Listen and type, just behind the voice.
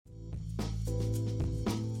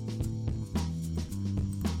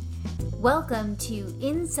Welcome to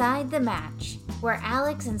Inside the Match, where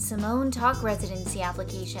Alex and Simone talk residency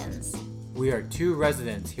applications. We are two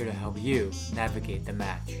residents here to help you navigate the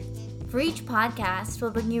match. For each podcast,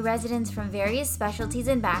 we'll bring you residents from various specialties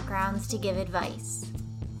and backgrounds to give advice.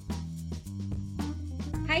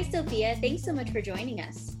 Hi, Sophia. Thanks so much for joining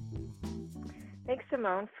us. Thanks,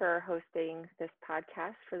 Simone, for hosting this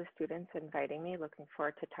podcast for the students and inviting me. Looking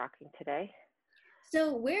forward to talking today.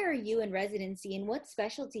 So where are you in residency and what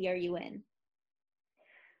specialty are you in?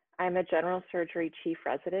 I'm a general surgery chief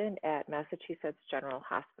resident at Massachusetts General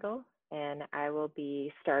Hospital, and I will be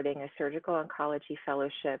starting a surgical oncology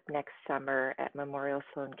fellowship next summer at Memorial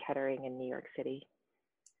Sloan Kettering in New York City.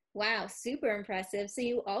 Wow, super impressive. So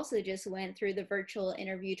you also just went through the virtual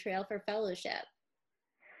interview trail for fellowship.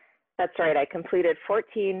 That's right. I completed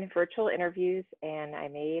 14 virtual interviews and I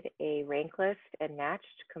made a rank list and matched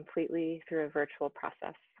completely through a virtual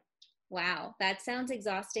process. Wow, that sounds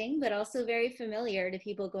exhausting, but also very familiar to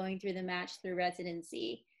people going through the match through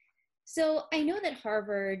residency. So I know that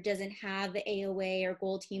Harvard doesn't have the AOA or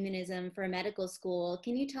gold humanism for medical school.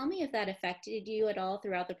 Can you tell me if that affected you at all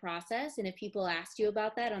throughout the process and if people asked you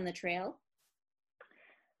about that on the trail?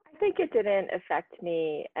 I think it didn't affect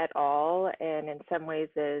me at all, and in some ways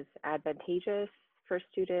is advantageous for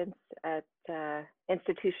students at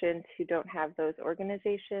institutions who don't have those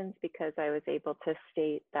organizations, because I was able to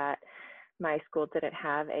state that my school didn't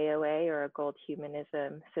have AOA or a Gold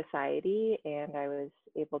Humanism Society, and I was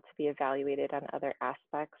able to be evaluated on other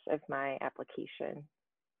aspects of my application.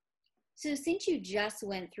 So since you just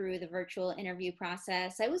went through the virtual interview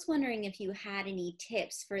process, I was wondering if you had any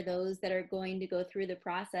tips for those that are going to go through the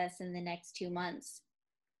process in the next 2 months.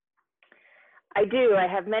 I do. I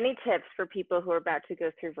have many tips for people who are about to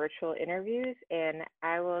go through virtual interviews, and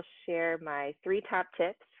I will share my 3 top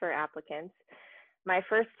tips for applicants. My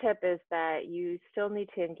first tip is that you still need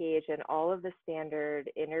to engage in all of the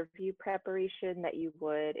standard interview preparation that you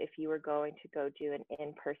would if you were going to go do an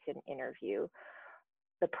in-person interview.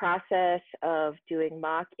 The process of doing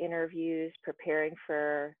mock interviews, preparing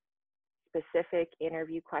for specific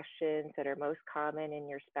interview questions that are most common in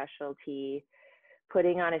your specialty,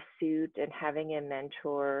 putting on a suit and having a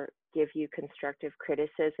mentor give you constructive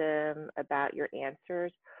criticism about your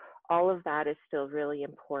answers, all of that is still really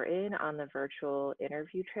important on the virtual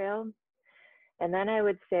interview trail. And then I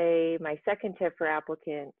would say my second tip for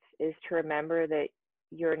applicants is to remember that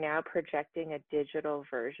you're now projecting a digital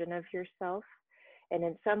version of yourself. And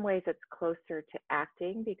in some ways, it's closer to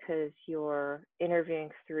acting because you're interviewing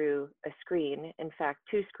through a screen. In fact,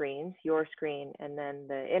 2 screens, your screen and then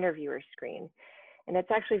the interviewer's screen. And it's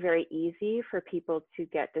actually very easy for people to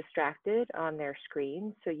get distracted on their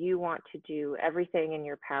screen. So you want to do everything in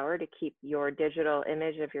your power to keep your digital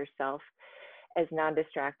image of yourself as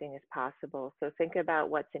non-distracting as possible. So think about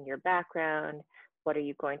what's in your background. What are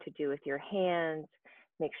you going to do with your hands?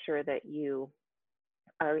 Make sure that you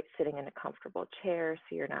are sitting in a comfortable chair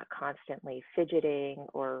so you're not constantly fidgeting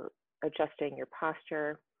or adjusting your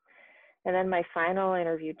posture. And then my final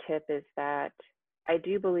interview tip is that I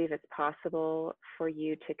do believe it's possible for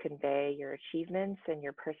you to convey your achievements and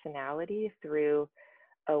your personality through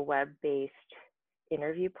a web-based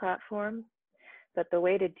interview platform. But the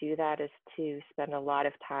way to do that is to spend a lot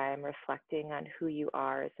of time reflecting on who you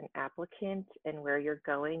are as an applicant and where you're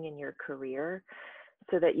going in your career,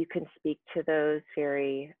 so that you can speak to those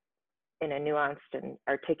in a nuanced and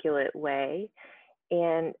articulate way.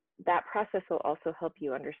 And that process will also help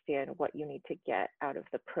you understand what you need to get out of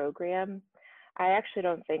the program. I actually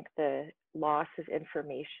don't think the loss of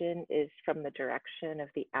information is from the direction of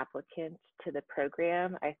the applicant to the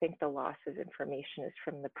program. I think the loss of information is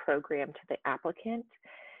from the program to the applicant.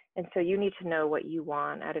 And so you need to know what you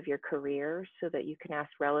want out of your career so that you can ask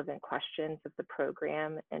relevant questions of the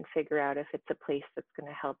program and figure out if it's a place that's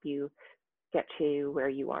going to help you get to where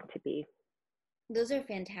you want to be. Those are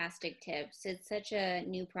fantastic tips. It's such a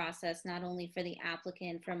new process, not only for the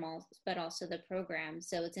applicant but also the program.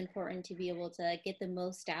 So it's important to be able to get the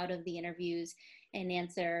most out of the interviews and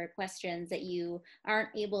answer questions that you aren't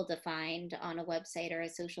able to find on a website or a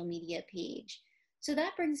social media page. So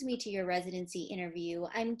that brings me to your residency interview.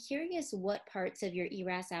 I'm curious what parts of your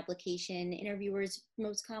ERAS application interviewers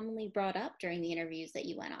most commonly brought up during the interviews that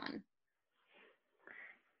you went on.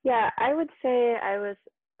 Yeah, I would say I was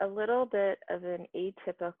a little bit of an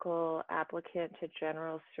atypical applicant to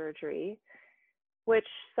general surgery, which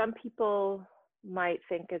some people might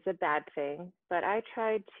think is a bad thing, but I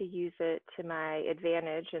tried to use it to my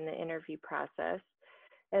advantage in the interview process.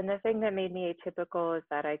 And the thing that made me atypical is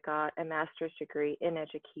that I got a master's degree in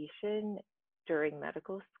education during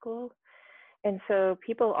medical school. And so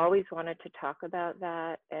people always wanted to talk about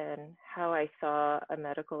that and how I saw a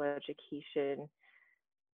medical education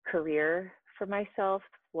career for myself,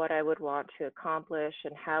 what I would want to accomplish,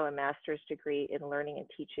 and how a master's degree in learning and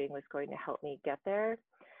teaching was going to help me get there.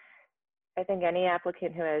 I think any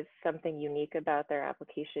applicant who has something unique about their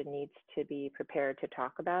application needs to be prepared to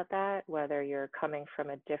talk about that, whether you're coming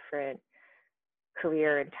from a different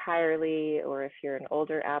career entirely, or if you're an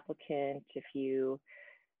older applicant, if you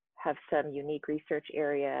have some unique research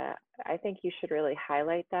area. I think you should really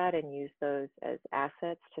highlight that and use those as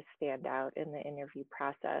assets to stand out in the interview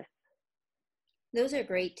process. Those are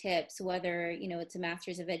great tips, whether, it's a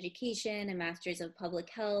master's of education, a master's of public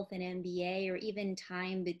health, an MBA, or even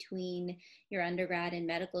time between your undergrad and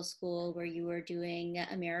medical school where you were doing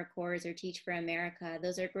AmeriCorps or Teach for America.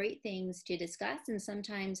 Those are great things to discuss and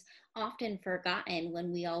sometimes often forgotten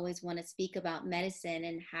when we always want to speak about medicine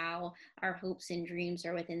and how our hopes and dreams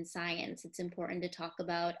are within science. It's important to talk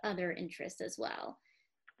about other interests as well.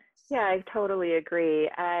 Yeah, I totally agree.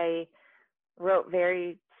 I wrote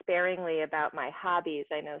very sparingly about my hobbies.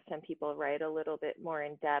 I know some people write a little bit more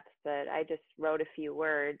in depth, but I just wrote a few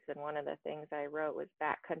words. And one of the things I wrote was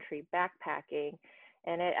backcountry backpacking.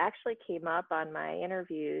 And it actually came up on my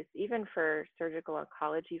interviews, even for surgical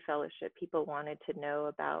oncology fellowship, people wanted to know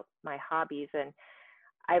about my hobbies. And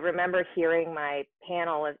I remember hearing my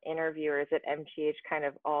panel of interviewers at MGH kind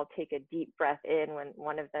of all take a deep breath in when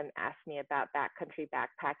one of them asked me about backcountry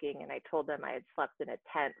backpacking, and I told them I had slept in a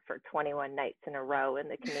tent for 21 nights in a row in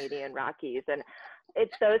the Canadian Rockies. And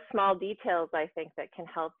it's those small details, I think, that can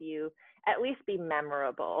help you at least be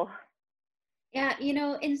memorable. Yeah,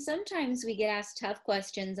 and sometimes we get asked tough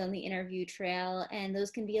questions on the interview trail, and those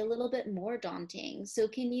can be a little bit more daunting. So,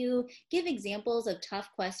 can you give examples of tough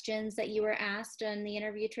questions that you were asked on the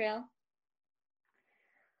interview trail?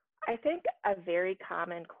 I think a very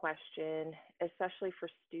common question, especially for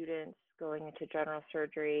students going into general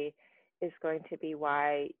surgery, is going to be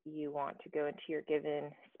why you want to go into your given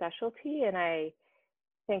specialty. And I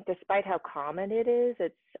think despite how common it is,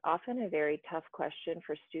 it's often a very tough question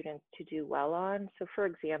for students to do well on. So for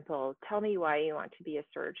example, tell me why you want to be a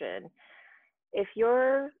surgeon. If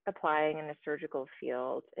you're applying in a surgical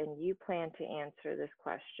field and you plan to answer this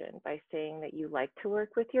question by saying that you like to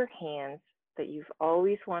work with your hands, that you've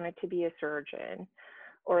always wanted to be a surgeon,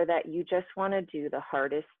 or that you just want to do the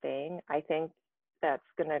hardest thing, I think that's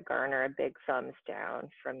going to garner a big thumbs down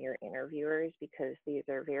from your interviewers, because these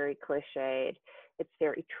are very cliched, it's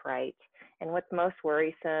very trite. And what's most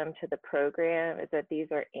worrisome to the program is that these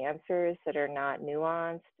are answers that are not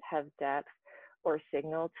nuanced, have depth, or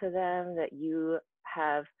signal to them that you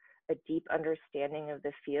have a deep understanding of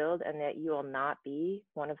the field and that you will not be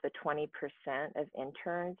one of the 20% of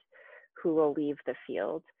interns who will leave the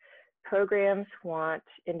field. Programs want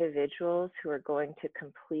individuals who are going to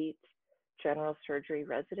complete general surgery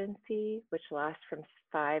residency, which lasts from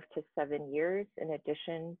 5 to 7 years, in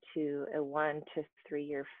addition to a 1 to 3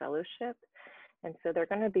 year fellowship. And so they're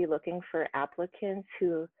going to be looking for applicants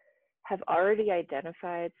who have already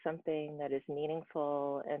identified something that is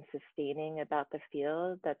meaningful and sustaining about the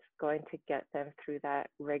field that's going to get them through that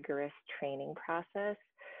rigorous training process.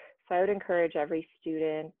 So I would encourage every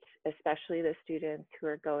student, especially the students who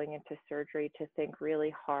are going into surgery, to think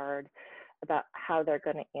really hard about how they're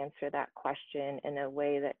going to answer that question in a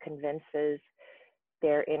way that convinces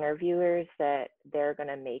their interviewers that they're going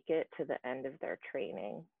to make it to the end of their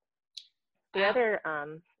training. The other,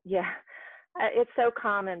 it's so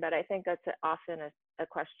common, but I think that's often a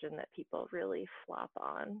question that people really flop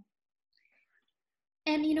on.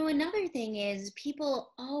 And, another thing is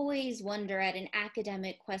people always wonder at an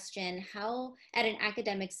academic question, at an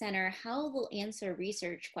academic center, how they'll answer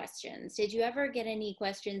research questions. Did you ever get any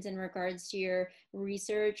questions in regards to your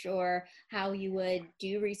research or how you would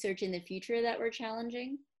do research in the future that were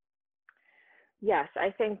challenging? Yes, I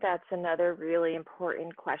think that's another really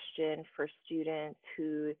important question for students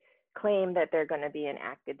who claim that they're going to be an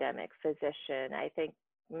academic physician. I think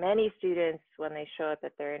many students, when they show up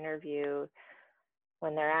at their interview,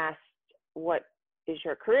 when they're asked, what is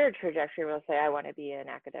your career trajectory, will say, I want to be an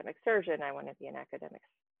academic surgeon, I want to be an academic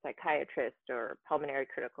psychiatrist or pulmonary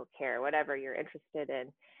critical care, whatever you're interested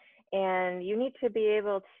in. And you need to be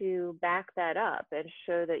able to back that up and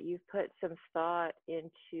show that you've put some thought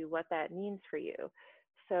into what that means for you.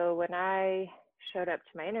 So when I showed up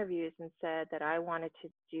to my interviews and said that I wanted to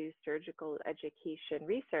do surgical education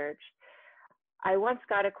research, I once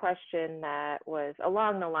got a question that was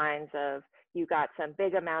along the lines of, you got some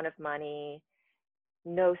big amount of money,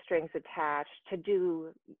 no strings attached, to do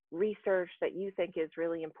research that you think is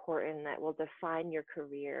really important, that will define your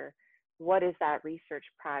career. what is that research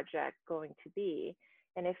project going to be?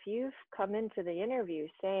 And if you've come into the interview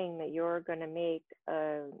saying that you're going to make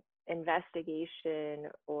an investigation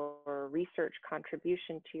or research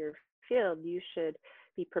contribution to your field, you should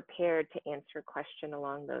be prepared to answer a question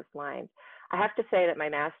along those lines. I have to say that my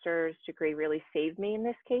master's degree really saved me in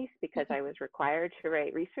this case because I was required to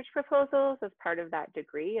write research proposals as part of that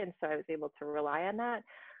degree, and so I was able to rely on that.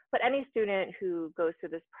 But any student who goes through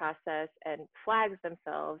this process and flags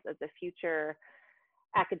themselves as a future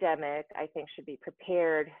academic, I think, should be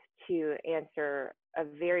prepared to answer a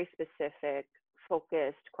very specific,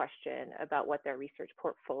 focused question about what their research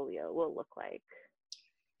portfolio will look like.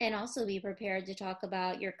 And also be prepared to talk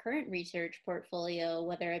about your current research portfolio,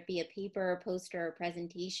 whether it be a paper, poster, or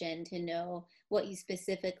presentation, to know what you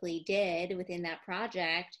specifically did within that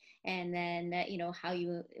project, and then how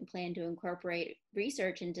you plan to incorporate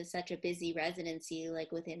research into such a busy residency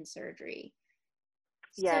like within surgery.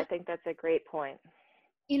 Yeah, So, I think that's a great point.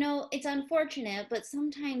 it's unfortunate, but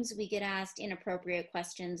sometimes we get asked inappropriate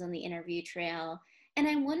questions on the interview trail. And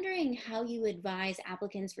I'm wondering how you advise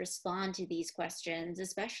applicants respond to these questions,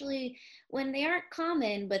 especially when they aren't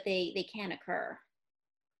common, but they can occur.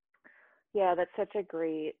 Yeah, that's such a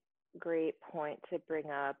great point to bring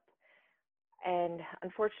up. And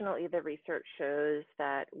unfortunately, the research shows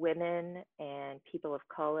that women and people of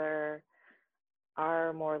color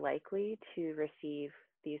are more likely to receive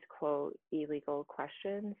these, quote, illegal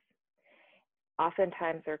questions.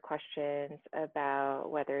 Oftentimes there are questions about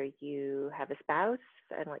whether you have a spouse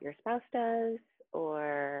and what your spouse does,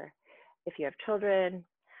 or if you have children.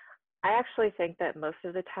 I actually think that most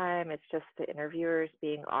of the time it's just the interviewers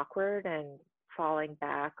being awkward and falling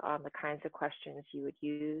back on the kinds of questions you would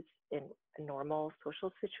use in a normal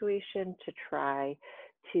social situation to try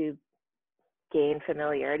to gain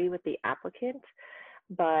familiarity with the applicant.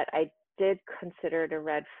 But I did consider it a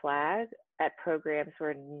red flag at programs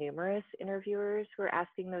where numerous interviewers were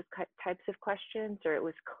asking those types of questions, or it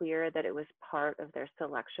was clear that it was part of their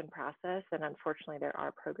selection process. And unfortunately, there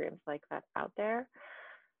are programs like that out there.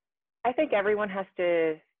 I think everyone has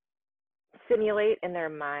to simulate in their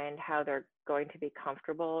mind how they're going to be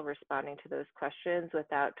comfortable responding to those questions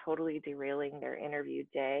without totally derailing their interview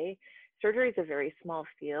day. Surgery is a very small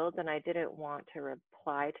field, and I didn't want to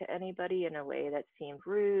reply to anybody in a way that seemed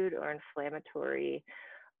rude or inflammatory,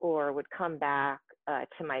 or would come back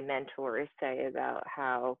to my mentors say about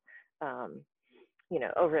how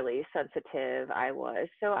overly sensitive I was.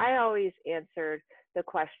 So I always answered the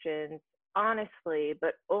questions honestly,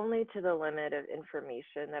 but only to the limit of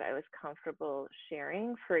information that I was comfortable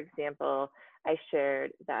sharing. For example, I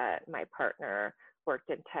shared that my partner worked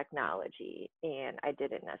in technology, and I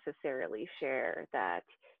didn't necessarily share that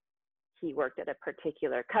he worked at a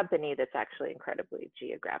particular company that's actually incredibly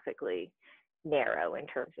geographically narrow in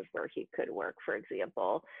terms of where he could work, for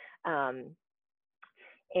example.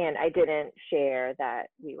 And I didn't share that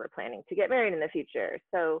we were planning to get married in the future.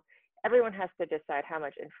 So everyone has to decide how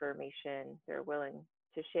much information they're willing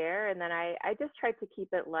to share. And then I just tried to keep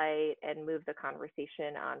it light and move the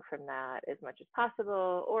conversation on from that as much as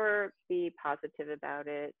possible, or be positive about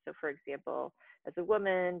it. So for example, as a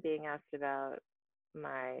woman being asked about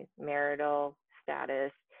my marital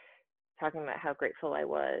status, talking about how grateful I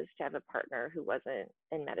was to have a partner who wasn't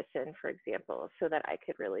in medicine, for example, so that I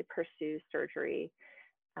could really pursue surgery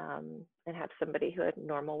and have somebody who had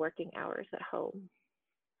normal working hours at home.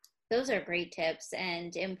 Those are great tips,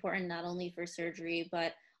 and important not only for surgery,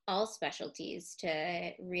 but all specialties,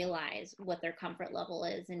 to realize what their comfort level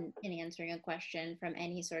is in answering a question from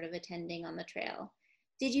any sort of attending on the trail.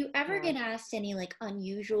 Did you ever get asked any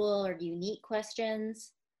unusual or unique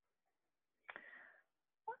questions?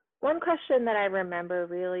 One question that I remember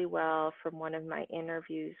really well from one of my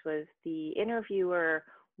interviews was the interviewer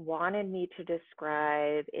wanted me to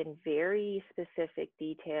describe in very specific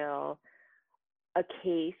detail a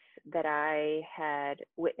case that I had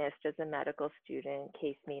witnessed as a medical student,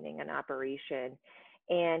 case meaning an operation.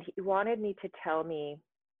 And he wanted me to tell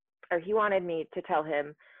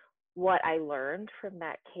him what I learned from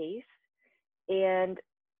that case. And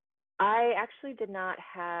I actually did not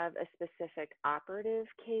have a specific operative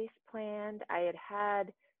case planned. I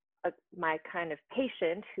had my kind of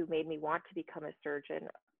patient who made me want to become a surgeon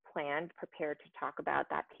planned, prepared to talk about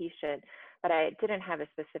that patient, but I didn't have a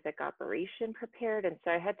specific operation prepared. And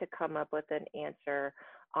so I had to come up with an answer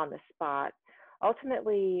on the spot.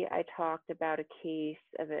 Ultimately, I talked about a case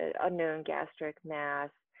of an unknown gastric mass,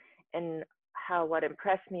 and how what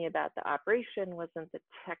impressed me about the operation wasn't the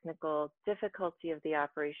technical difficulty of the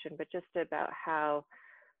operation, but just about how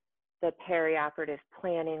the perioperative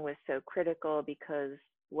planning was so critical, because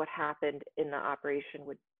what happened in the operation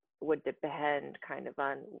would would depend kind of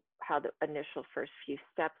on how the initial first few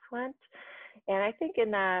steps went. And I think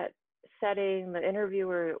in that setting, the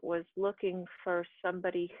interviewer was looking for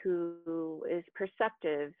somebody who is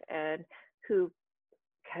perceptive and who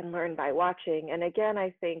can learn by watching. And again,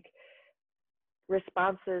 I think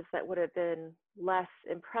responses that would have been less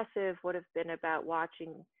impressive would have been about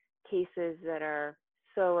watching cases that are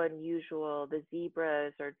so unusual, the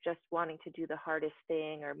zebras, or just wanting to do the hardest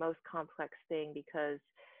thing or most complex thing, because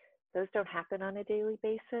those don't happen on a daily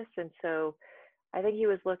basis. And so I think he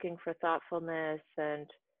was looking for thoughtfulness and,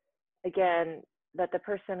 again, that the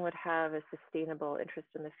person would have a sustainable interest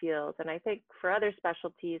in the field. And I think for other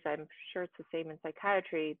specialties, I'm sure it's the same in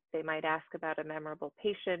psychiatry, they might ask about a memorable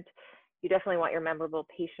patient. You definitely want your memorable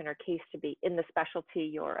patient or case to be in the specialty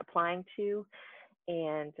you're applying to,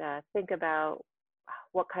 and think about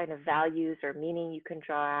what kind of values or meaning you can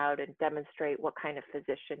draw out and demonstrate what kind of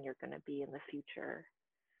physician you're going to be in the future.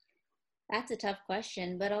 That's a tough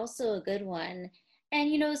question, but also a good one.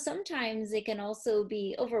 And, sometimes it can also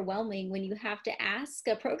be overwhelming when you have to ask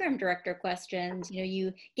a program director questions.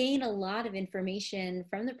 You gain a lot of information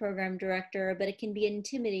from the program director, but it can be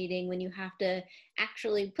intimidating when you have to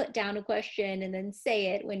actually put down a question and then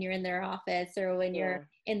say it when you're in their office or when you're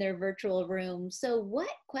in their virtual room. So what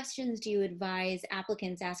questions do you advise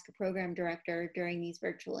applicants ask a program director during these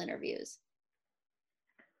virtual interviews?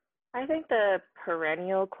 I think the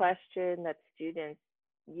perennial question that students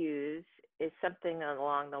use is something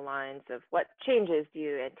along the lines of, what changes do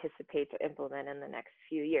you anticipate to implement in the next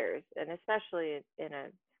few years? And especially in a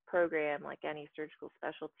program like any surgical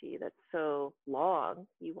specialty that's so long,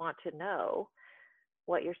 you want to know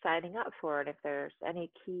what you're signing up for and if there's any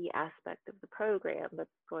key aspect of the program that's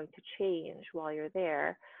going to change while you're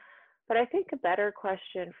there. But I think a better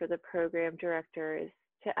question for the program director is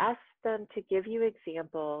to ask them to give you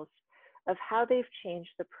examples of how they've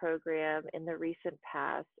changed the program in the recent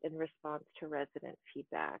past in response to resident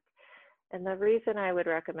feedback. And the reason I would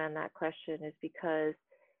recommend that question is because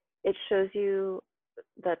it shows you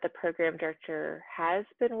that the program director has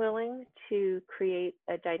been willing to create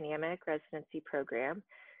a dynamic residency program.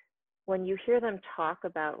 When you hear them talk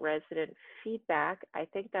about resident feedback, I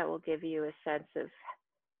think that will give you a sense of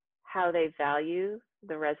how they value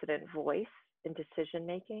the resident voice in decision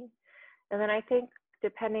making. And then I think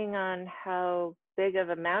depending on how big of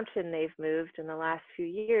a mountain they've moved in the last few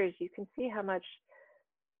years, you can see how much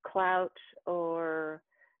clout or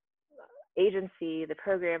agency the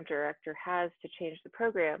program director has to change the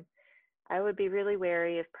program. I would be really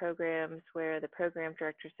wary of programs where the program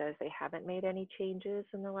director says they haven't made any changes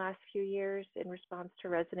in the last few years in response to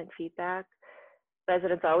resident feedback.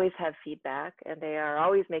 Residents always have feedback, and they are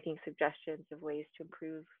always making suggestions of ways to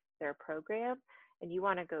improve their program. And you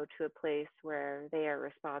want to go to a place where they are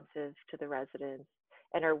responsive to the residents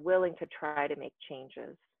and are willing to try to make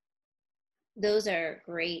changes. Those are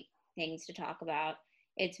great things to talk about.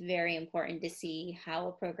 It's very important to see how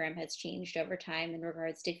a program has changed over time in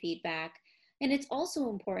regards to feedback. And it's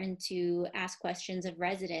also important to ask questions of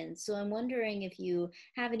residents. So I'm wondering if you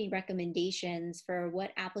have any recommendations for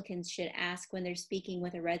what applicants should ask when they're speaking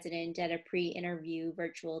with a resident at a pre-interview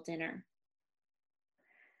virtual dinner.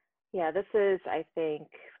 Yeah, this is, I think,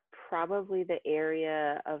 probably the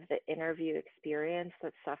area of the interview experience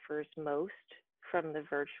that suffers most from the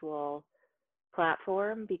virtual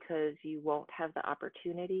platform, because you won't have the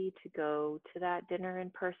opportunity to go to that dinner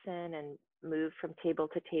in person and move from table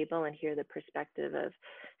to table and hear the perspective of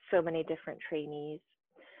so many different trainees.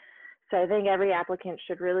 So I think every applicant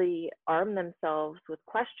should really arm themselves with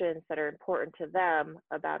questions that are important to them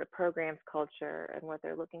about a program's culture and what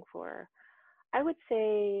they're looking for. I would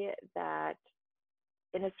say that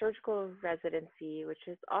in a surgical residency, which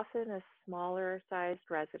is often a smaller sized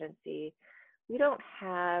residency, we don't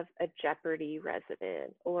have a jeopardy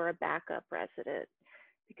resident or a backup resident,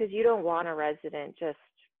 because you don't want a resident just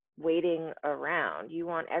waiting around. You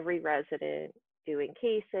want every resident doing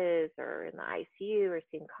cases or in the ICU or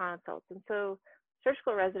seeing consults. And so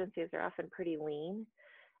surgical residencies are often pretty lean.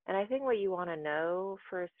 And I think what you want to know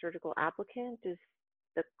for a surgical applicant is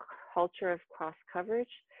the culture of cross coverage,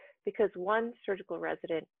 because one surgical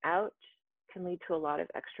resident out can lead to a lot of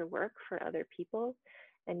extra work for other people.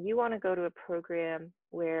 And you want to go to a program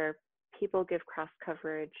where people give cross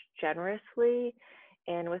coverage generously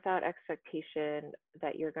and without expectation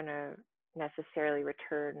that you're going to necessarily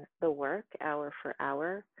return the work hour for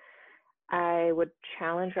hour. I would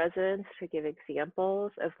challenge residents to give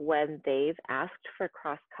examples of when they've asked for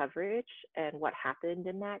cross coverage and what happened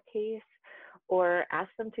in that case, or ask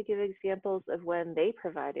them to give examples of when they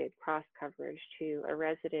provided cross coverage to a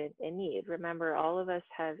resident in need. Remember, all of us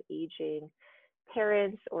have aging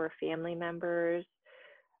parents or family members,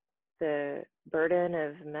 the burden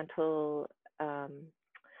of mental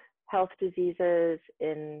health diseases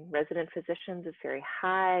in resident physicians is very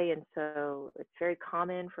high, and so it's very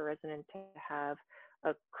common for residents to have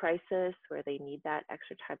a crisis where they need that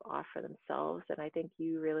extra time off for themselves. And I think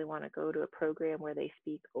you really want to go to a program where they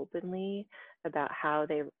speak openly about how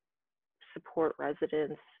they support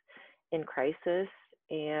residents in crisis,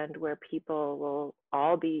 and where people will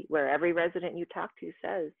all be, where every resident you talk to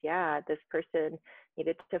says, yeah, this person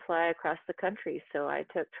needed to fly across the country, so I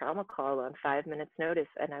took trauma call on 5 minutes notice,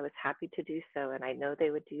 and I was happy to do so, and I know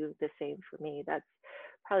they would do the same for me. That's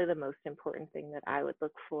probably the most important thing that I would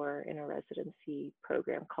look for in a residency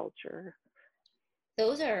program culture.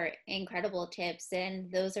 Those are incredible tips, and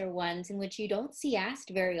those are ones in which you don't see asked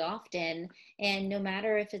very often. And no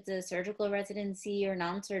matter if it's a surgical residency or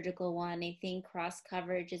non-surgical one, I think cross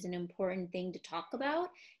coverage is an important thing to talk about,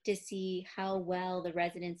 to see how well the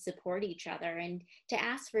residents support each other. And to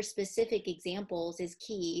ask for specific examples is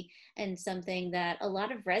key, and something that a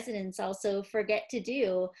lot of residents also forget to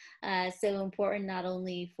do. So important not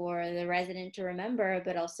only for the resident to remember,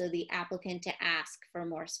 but also the applicant to ask for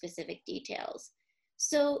more specific details.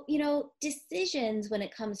 So, decisions when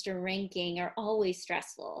it comes to ranking are always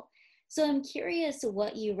stressful. So I'm curious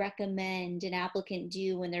what you recommend an applicant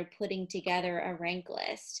do when they're putting together a rank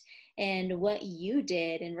list, and what you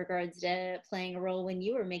did in regards to playing a role when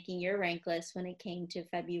you were making your rank list when it came to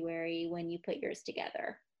February when you put yours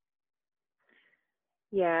together.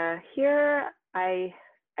 Yeah, here I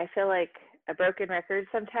feel like a broken record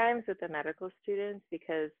sometimes with the medical students,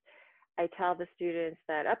 because I tell the students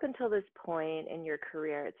that up until this point in your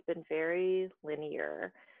career, it's been very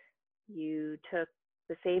linear. You took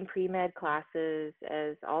the same pre-med classes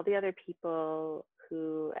as all the other people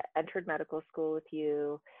who entered medical school with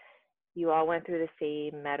you. You all went through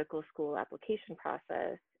the same medical school application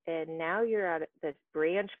process. And now you're at this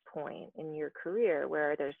branch point in your career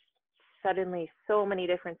where there's suddenly so many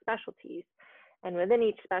different specialties. And within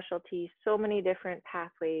each specialty, so many different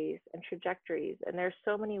pathways and trajectories. And there's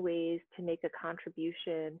so many ways to make a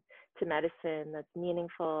contribution to medicine that's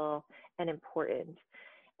meaningful and important.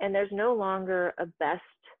 And there's no longer a best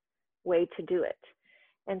way to do it.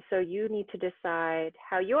 And so you need to decide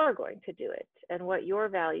how you're going to do it and what your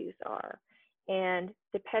values are. And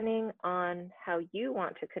depending on how you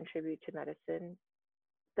want to contribute to medicine,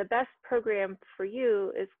 the best program for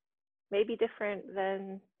you is may be different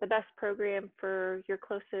than the best program for your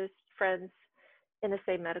closest friends in the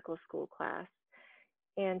same medical school class.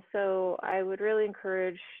 And so I would really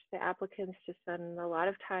encourage the applicants to spend a lot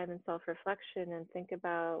of time in self-reflection and think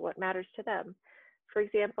about what matters to them. For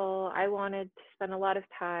example, I wanted to spend a lot of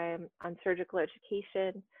time on surgical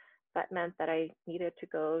education. That meant that I needed to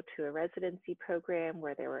go to a residency program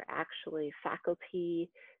where there were actually faculty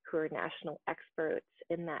who are national experts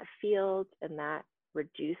in that field, and that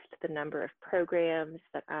reduced the number of programs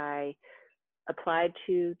that I applied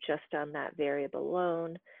to just on that variable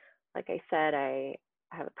alone. Like I said, I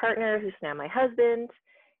have a partner who's now my husband,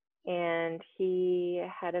 and he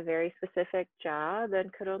had a very specific job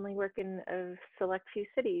and could only work in a select few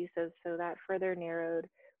cities. And so that further narrowed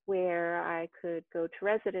where I could go to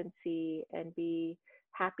residency and be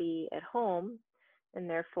happy at home and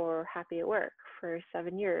therefore happy at work for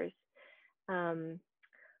 7 years.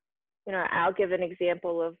 I'll give an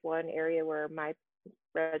example of one area where my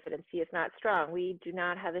residency is not strong. We do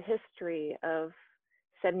not have a history of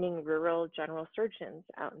sending rural general surgeons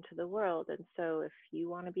out into the world. And so if you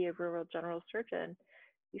want to be a rural general surgeon,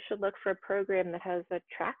 you should look for a program that has a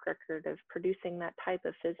track record of producing that type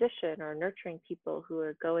of physician or nurturing people who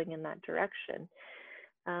are going in that direction.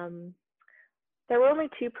 There were only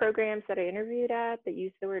 2 programs that I interviewed at that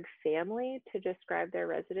used the word family to describe their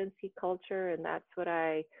residency culture, and that's what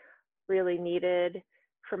I really needed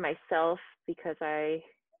for myself, because I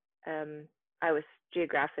was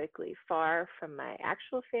geographically far from my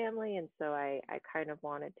actual family, and so I kind of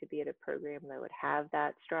wanted to be at a program that would have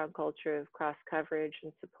that strong culture of cross coverage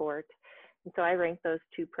and support. And so I ranked those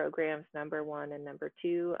 2 programs number 1 and number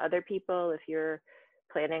 2. Other people, if you're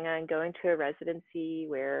planning on going to a residency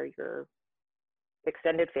where your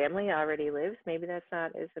extended family already lives, maybe that's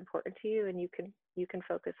not as important to you, and you can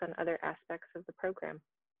focus on other aspects of the program.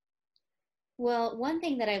 Well, one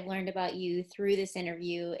thing that I've learned about you through this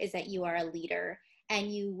interview is that you are a leader,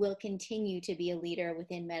 and you will continue to be a leader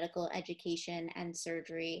within medical education and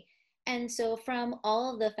surgery. And so from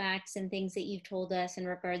all of the facts and things that you've told us in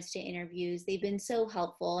regards to interviews, they've been so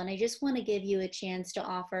helpful. And I just want to give you a chance to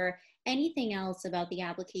offer anything else about the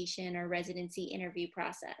application or residency interview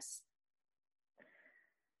process.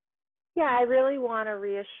 Yeah, I really want to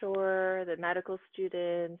reassure the medical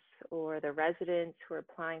students or the residents who are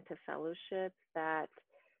applying to fellowship that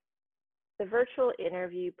the virtual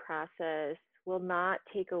interview process will not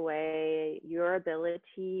take away your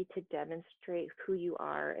ability to demonstrate who you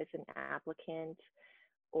are as an applicant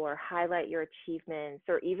or highlight your achievements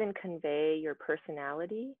or even convey your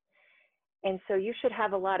personality. And so you should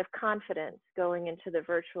have a lot of confidence going into the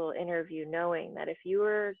virtual interview, knowing that if you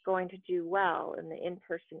are going to do well in the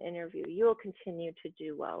in-person interview, you will continue to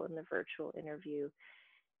do well in the virtual interview.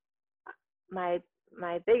 My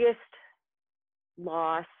biggest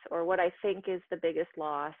loss, or what I think is the biggest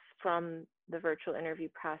loss from the virtual interview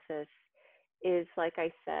process, is, like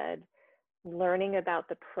I said, learning about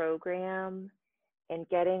the program and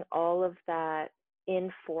getting all of that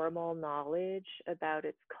informal knowledge about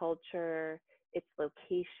its culture, its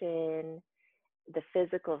location, the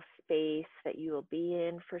physical space that you will be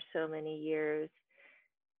in for so many years.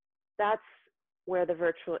 That's where the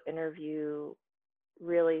virtual interview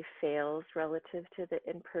really fails relative to the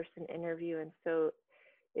in-person interview. And so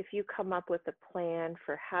if you come up with a plan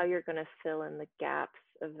for how you're going to fill in the gaps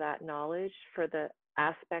of that knowledge for the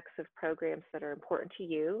aspects of programs that are important to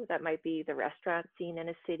you, that might be the restaurant scene in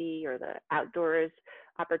a city or the outdoors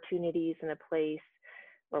opportunities in a place,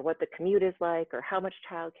 or what the commute is like, or how much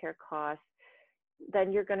childcare costs,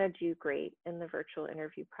 then you're going to do great in the virtual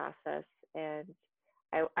interview process. And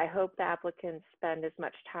I hope the applicants spend as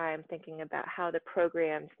much time thinking about how the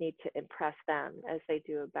programs need to impress them as they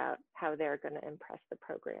do about how they're going to impress the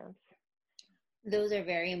programs. Those are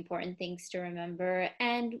very important things to remember.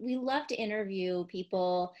 And we love to interview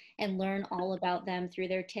people and learn all about them through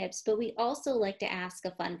their tips, but we also like to ask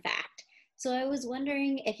a fun fact. So I was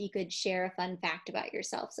wondering if you could share a fun fact about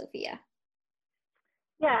yourself, Sophia.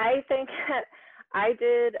 Yeah, I think I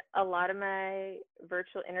did a lot of my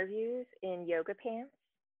virtual interviews in yoga pants,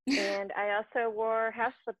 and I also wore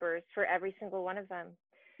house slippers for every single one of them.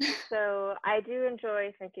 So I do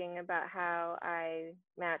enjoy thinking about how I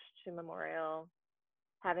matched to Memorial,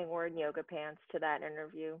 having worn yoga pants to that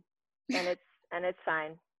interview, and it's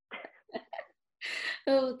fine.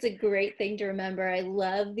 Oh, it's a great thing to remember. I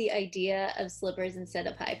love the idea of slippers instead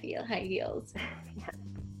of high heels. Yeah.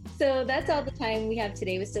 So that's all the time we have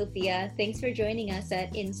today with Sophia. Thanks for joining us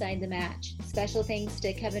at Inside the Match. Special thanks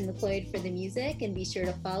to Kevin McLeod for the music, and be sure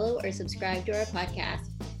to follow or subscribe to our podcast.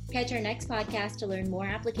 Catch our next podcast to learn more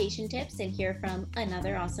application tips and hear from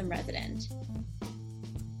another awesome resident.